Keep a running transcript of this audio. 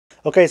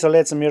Okay, so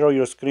let's mirror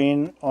your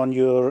screen on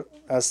your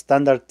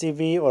standard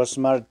TV or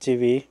smart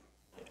TV.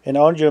 And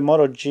on your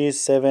Moto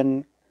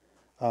G7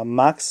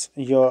 Max,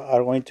 you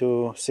are going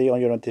to see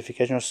on your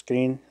notification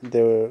screen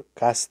the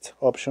cast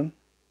option.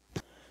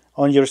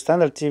 On your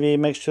standard TV,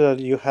 make sure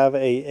that you have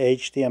a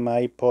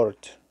HDMI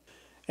port.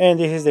 And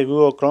this is the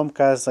Google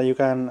Chromecast that you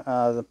can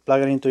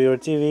plug it into your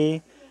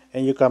TV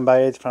and you can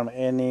buy it from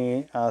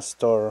any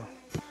store.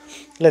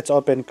 Let's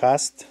open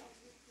Cast.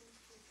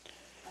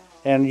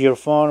 And your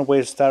phone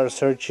will start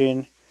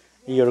searching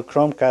your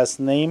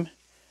Chromecast name,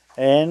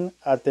 and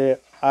at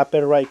the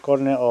upper right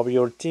corner of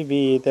your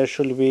TV there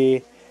should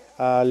be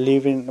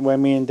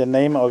the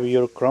name of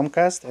your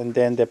Chromecast and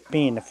then the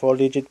pin,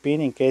 4-digit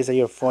pin. In case of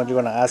your phone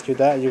you're gonna ask you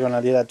that, you're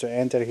gonna do that to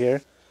enter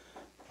here.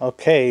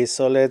 Okay,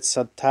 so let's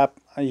tap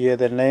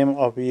the name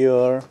of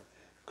your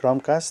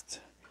Chromecast,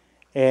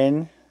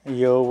 and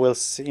you will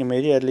see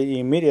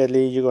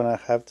immediately you're gonna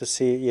have to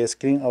see a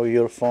screen of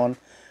your phone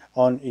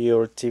on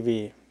your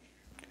TV.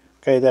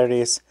 Okay, there it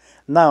is.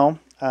 Now,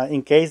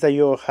 in case that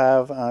you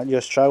have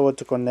you struggle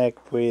to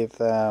connect with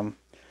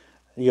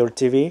your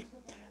TV,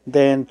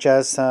 then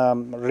just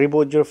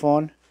reboot your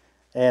phone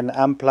and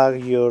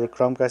unplug your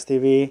Chromecast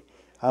TV,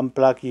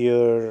 unplug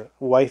your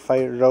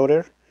Wi-Fi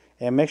router,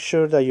 and make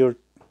sure that your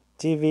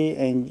TV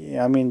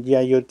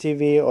your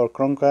TV or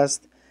Chromecast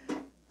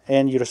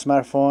and your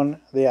smartphone,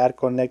 they are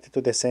connected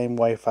to the same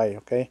Wi-Fi.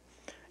 Okay,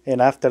 and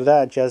after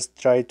that, just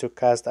try to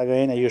cast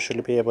again, and you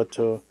should be able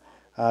to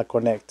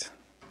connect.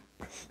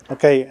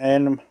 Okay,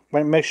 and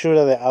make sure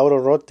that the auto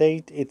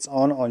rotate it's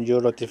on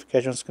your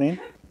notification screen.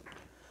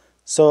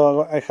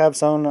 So I have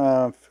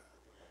some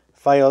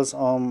files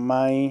on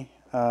my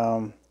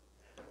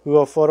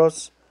Google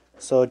Photos.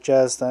 So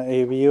just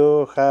if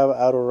you have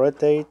auto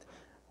rotate,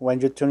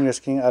 when you turn your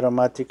screen,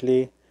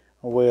 automatically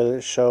will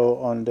show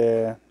on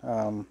the.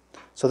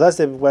 So that's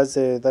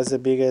the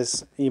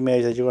biggest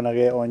image that you're gonna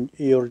get on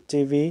your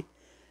TV,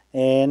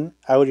 and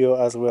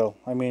audio as well.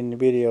 I mean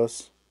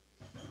videos.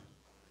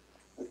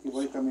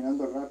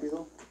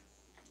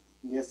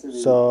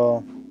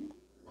 So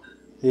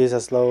this is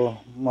a slow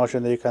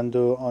motion that you can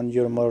do on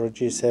your Moto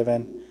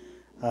G7,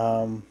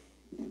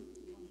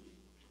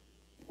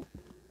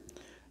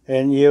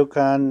 and you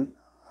can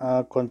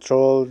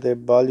control the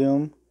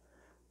volume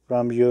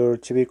from your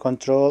TV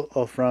control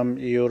or from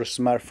your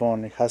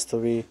smartphone. It has to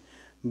be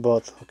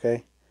both.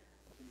 Okay,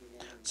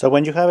 so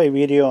when you have a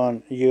video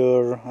on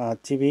your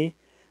TV,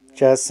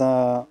 just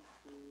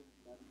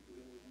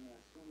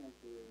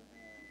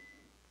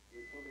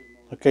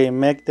okay,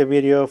 make the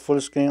video full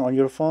screen on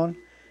your phone,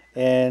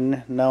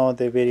 and now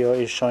the video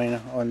is showing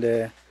on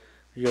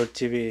your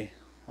TV.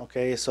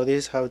 Okay, so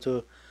this is how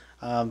to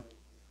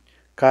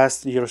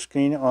cast your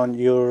screen on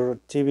your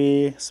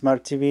TV,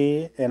 smart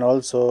TV, and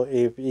also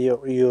if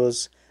you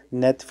use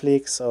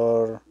Netflix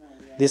or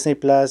Disney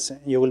Plus,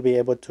 you will be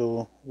able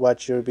to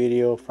watch your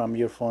video from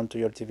your phone to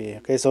your TV.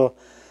 Okay, so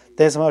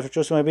thanks so much for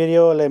choosing my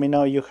video. Let me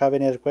know if you have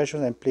any other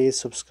questions, and please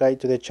subscribe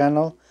to the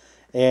channel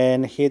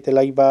and hit the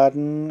like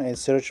button and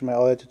search my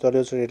other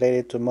tutorials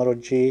related to Moto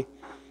G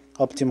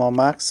Optimo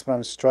Max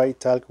from Strike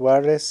Talk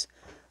Wireless.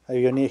 If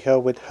you need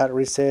help with hard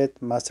reset,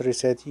 master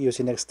reset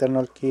using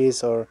external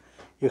keys, or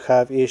you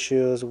have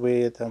issues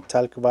with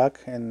talk back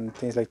and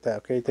things like that.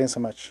 Okay, thanks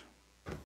so much.